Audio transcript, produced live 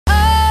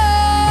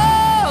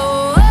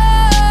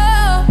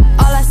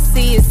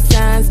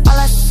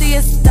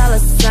it's dollar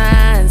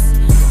signs.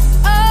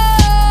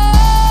 Oh,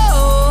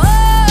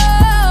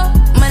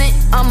 money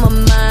on my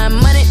mind,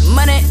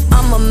 money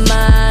on my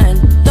mind.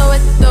 Throw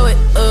it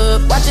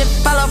up, watch it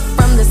follow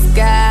from the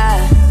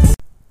sky.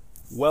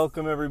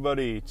 Welcome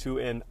everybody to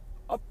an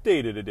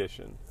updated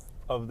edition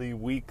of the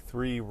Week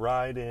 3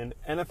 Ride-In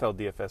NFL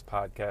DFS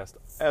podcast.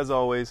 As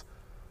always,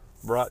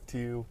 brought to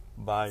you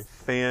by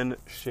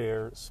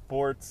FanShare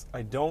Sports.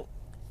 I don't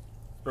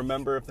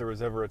remember if there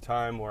was ever a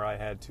time where I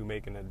had to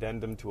make an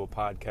addendum to a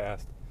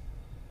podcast.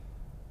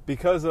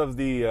 Because of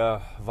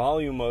the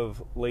volume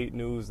of late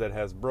news that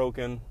has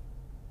broken,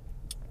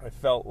 I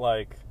felt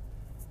like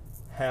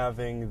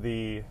having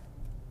the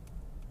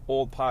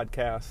old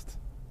podcast,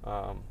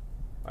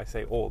 I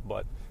say old,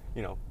 but,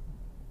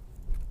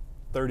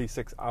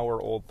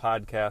 36-hour-old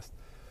podcast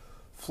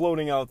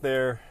floating out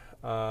there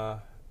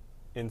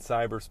in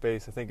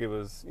cyberspace. I think it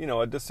was,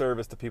 a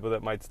disservice to people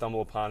that might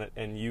stumble upon it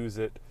and use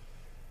it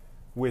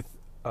with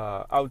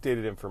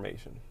outdated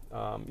information.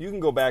 You can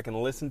go back and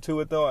listen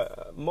to it,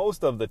 though.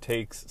 Most of the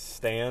takes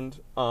stand,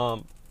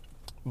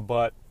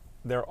 but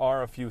there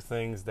are a few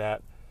things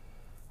that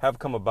have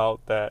come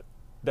about that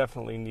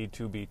definitely need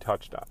to be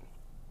touched on.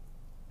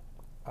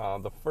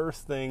 The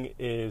first thing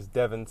is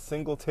Devin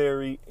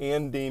Singletary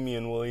and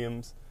Damian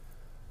Williams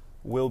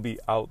will be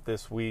out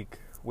this week,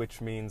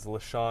 which means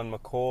LaShawn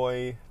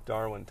McCoy,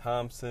 Darwin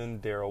Thompson,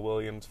 Darrell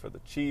Williams for the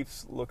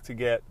Chiefs look to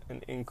get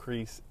an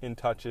increase in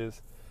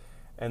touches,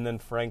 and then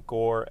Frank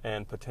Gore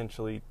and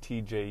potentially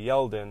TJ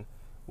Yeldon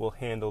will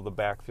handle the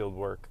backfield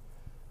work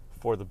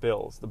for the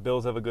Bills. The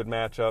Bills have a good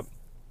matchup.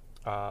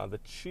 The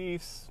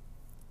Chiefs,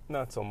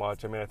 not so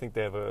much. I think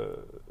they have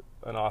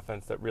an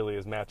offense that really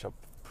is matchup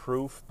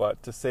proof,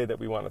 but to say that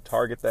we want to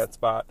target that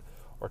spot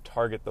or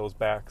target those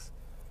backs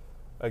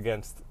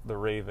against the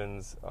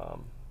Ravens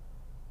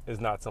is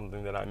not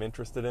something that I'm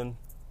interested in.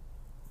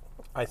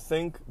 I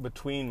think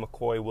between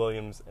McCoy,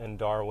 Williams, and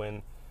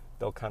Darwin,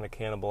 they'll kind of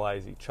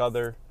cannibalize each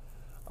other.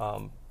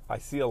 I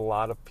see a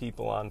lot of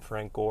people on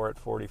Frank Gore at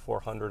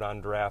 4,400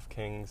 on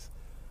DraftKings.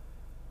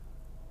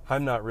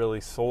 I'm not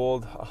really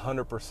sold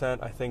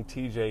 100%. I think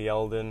TJ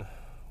Yeldon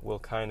will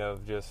kind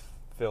of just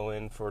fill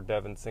in for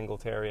Devin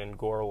Singletary, and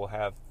Gore will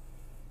have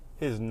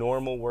his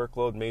normal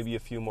workload, maybe a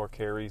few more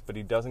carries, but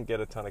he doesn't get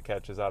a ton of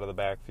catches out of the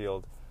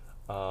backfield.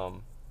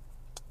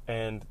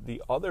 And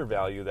the other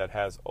value that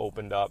has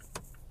opened up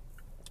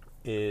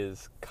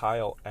is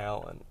Kyle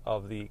Allen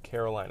of the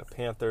Carolina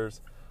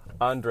Panthers.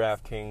 On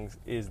DraftKings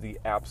is the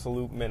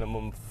absolute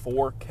minimum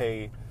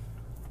 $4K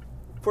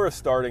for a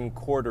starting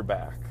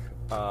quarterback.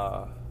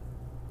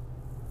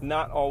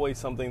 Not always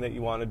something that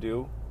you want to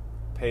do,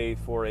 pay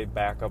for a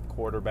backup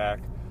quarterback,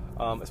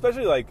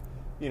 especially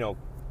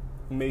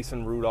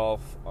Mason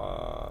Rudolph,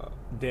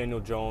 Daniel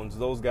Jones,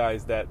 those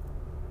guys that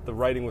the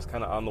writing was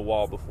kind of on the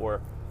wall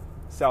before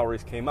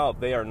salaries came out.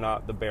 They are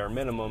not the bare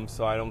minimum,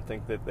 so I don't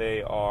think that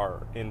they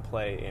are in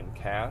play in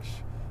cash.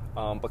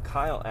 But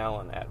Kyle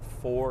Allen at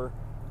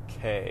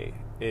 $4K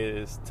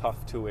is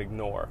tough to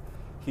ignore.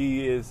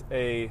 He is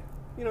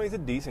he's a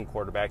decent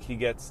quarterback. He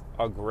gets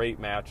a great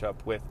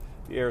matchup with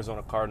the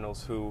Arizona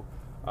Cardinals, who,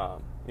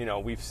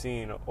 we've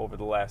seen over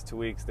the last 2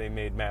 weeks, they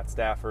made Matt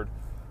Stafford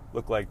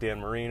look like Dan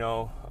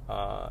Marino,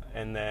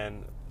 and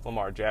then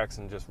Lamar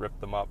Jackson just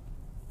ripped them up,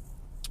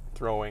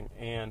 throwing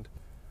and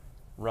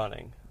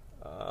running.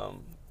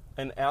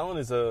 And Allen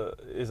is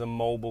a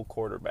mobile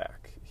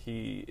quarterback.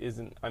 He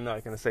isn't. I'm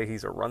not going to say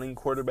he's a running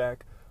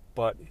quarterback,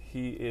 but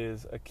he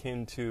is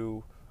akin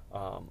to,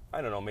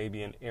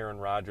 maybe an Aaron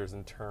Rodgers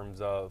in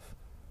terms of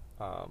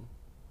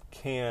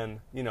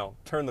can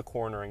turn the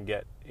corner and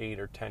get 8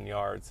 or 10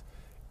 yards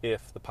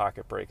if the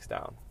pocket breaks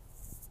down.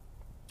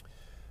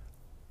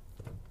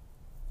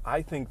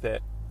 I think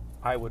that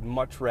I would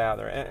much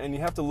rather, and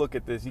you have to look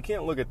at this, you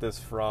can't look at this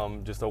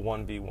from just a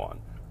 1v1,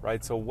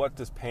 right? So what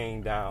does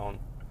paying down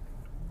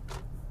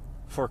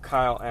for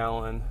Kyle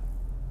Allen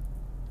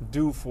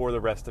do for the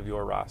rest of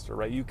your roster,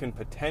 right? You can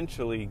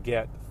potentially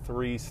get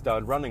 3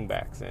 stud running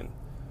backs in.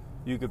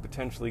 You could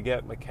potentially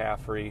get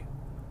McCaffrey,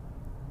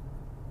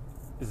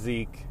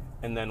 Zeke,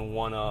 and then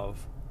one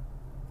of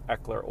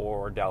Eckler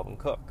or Dalvin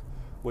Cook,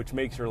 which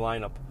makes your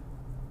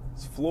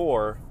lineup's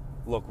floor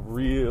look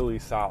really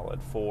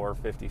solid for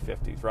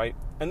 50-50s, right?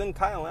 And then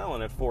Kyle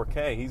Allen at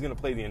 4K, he's going to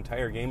play the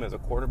entire game as a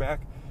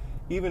quarterback.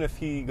 Even if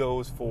he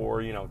goes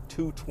for,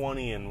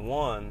 220 and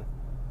 1,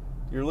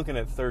 you're looking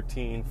at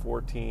 13,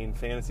 14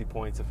 fantasy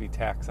points if he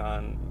tacks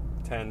on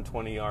 10,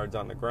 20 yards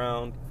on the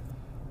ground.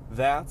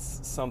 That's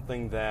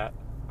something that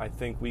I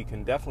think we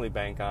can definitely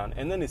bank on.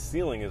 And then his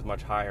ceiling is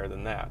much higher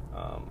than that.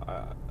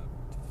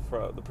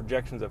 For the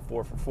projections at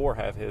 4-for-4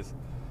 have his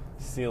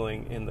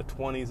ceiling in the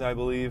 20s, I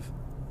believe.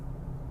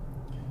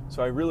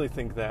 So I really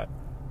think that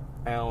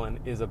Allen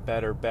is a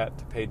better bet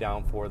to pay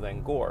down for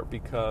than Gore,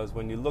 because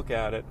when you look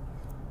at it,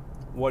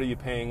 what are you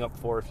paying up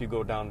for? If you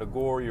go down to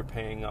Gore, you're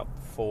paying up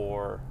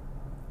for,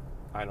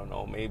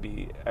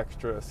 maybe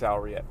extra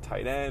salary at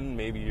tight end.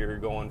 Maybe you're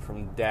going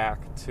from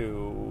Dak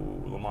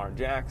to Lamar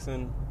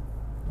Jackson.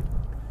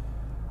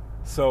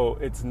 So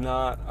it's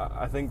not,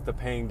 I think the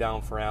paying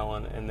down for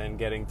Allen and then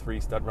getting 3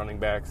 stud running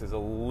backs is a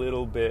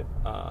little bit,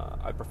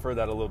 I prefer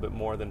that a little bit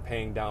more than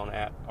paying down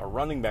at a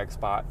running back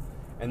spot.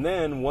 And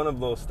then one of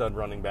those stud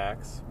running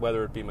backs,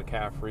 whether it be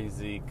McCaffrey,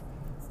 Zeke,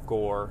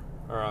 Gore,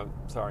 or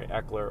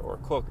Eckler or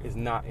Cook, is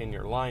not in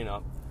your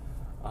lineup.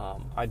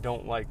 I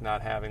don't like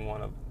not having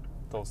one of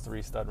those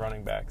 3 stud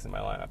running backs in my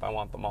lineup. I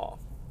want them all.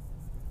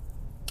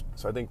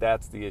 So I think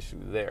that's the issue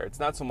there. It's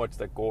not so much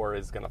that Gore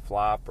is going to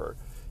flop or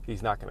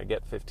he's not going to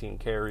get 15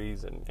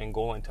 carries and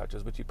goal line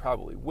touches, which he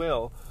probably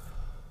will.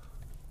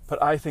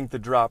 But I think the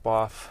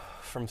drop-off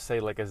from, say,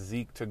 like a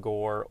Zeke to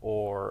Gore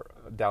or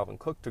Dalvin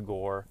Cook to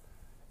Gore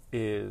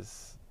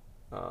is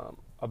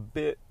a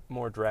bit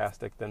more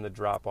drastic than the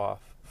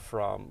drop-off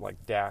from,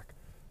 like, Dak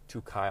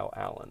to Kyle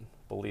Allen,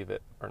 believe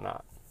it or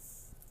not.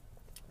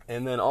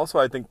 And then also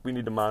I think we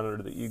need to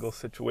monitor the Eagles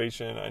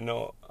situation. I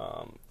know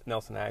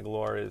Nelson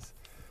Aguilar is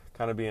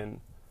kind of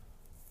being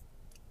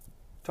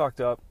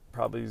talked up.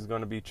 Probably is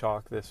going to be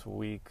chalk this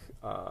week.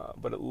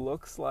 But it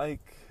looks like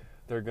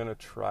they're going to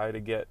try to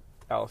get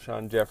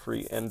Alshon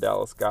Jeffrey and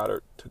Dallas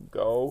Goedert to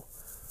go,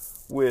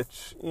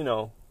 which,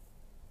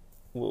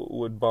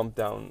 would bump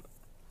down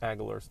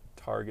Aguilar's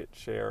target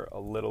share a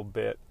little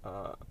bit.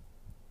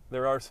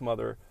 There are some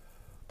other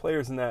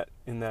players in that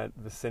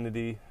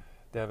vicinity,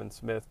 Devin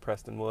Smith,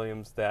 Preston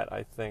Williams, that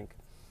I think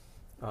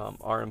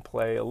are in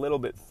play, a little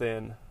bit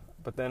thin.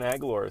 But then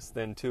Aguilar is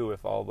thin too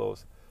if all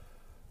those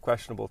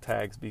questionable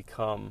tags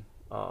become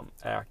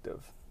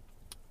active.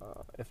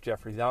 If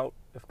Jeffrey's out,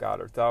 if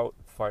Goddard's out,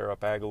 fire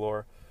up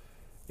Aguilar.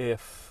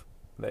 If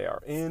they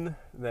are in,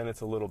 then it's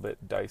a little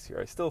bit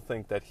dicier. I still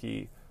think that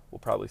he will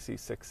probably see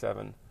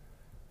 6-7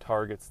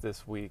 targets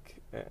this week.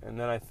 And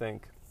then I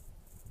think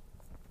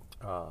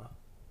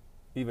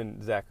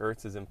even Zach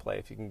Ertz is in play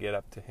if you can get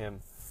up to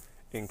him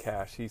in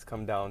cash. He's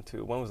come down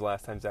to, when was the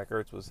last time Zach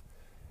Ertz was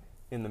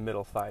in the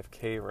middle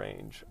 5K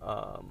range?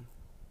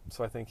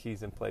 So I think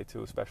he's in play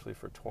too, especially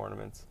for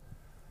tournaments.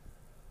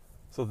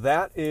 So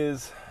that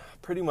is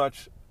pretty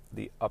much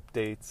the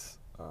updates.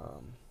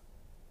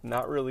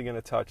 Not really going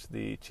to touch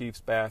the Chiefs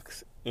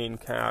backs in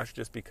cash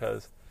just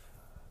because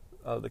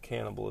of the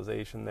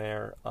cannibalization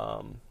there.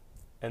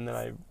 And then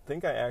I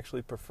think I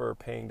actually prefer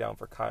paying down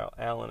for Kyle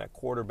Allen at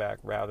quarterback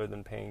rather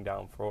than paying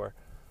down for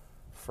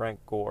Frank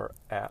Gore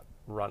at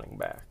running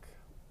back.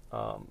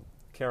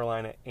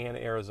 Carolina and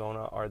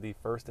Arizona are the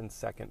first and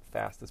second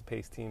fastest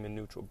paced team in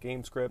neutral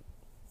game script.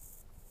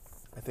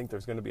 I think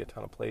there's going to be a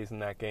ton of plays in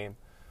that game.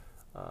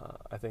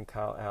 I think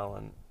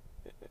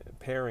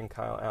pairing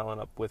Kyle Allen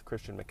up with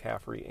Christian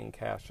McCaffrey in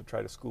cash to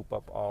try to scoop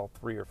up all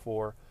 3 or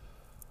 4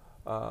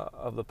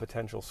 of the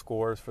potential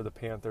scores for the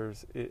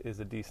Panthers is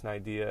a decent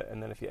idea.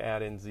 And then if you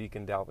add in Zeke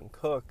and Dalvin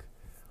Cook,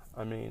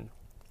 I mean,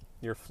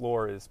 your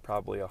floor is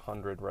probably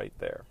 100 right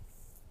there.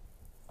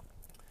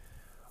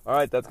 All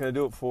right, that's going to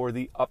do it for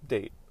the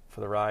update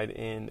for the Ride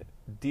in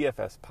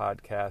DFS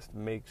podcast.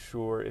 Make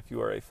sure if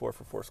you are a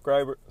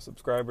 4for4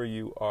 subscriber,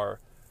 you are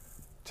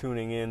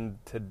tuning in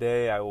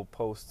today. I will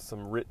post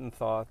some written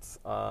thoughts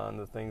on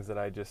the things that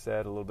I just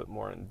said, a little bit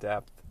more in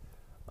depth.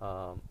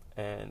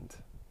 And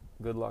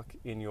good luck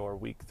in your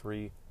Week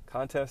 3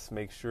 contests.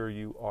 Make sure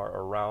you are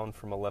around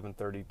from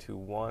 11:30 to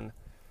 1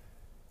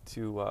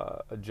 to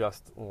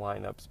adjust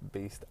lineups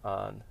based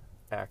on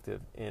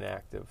active,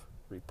 inactive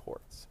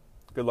reports.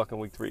 Good luck in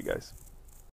Week 3, guys.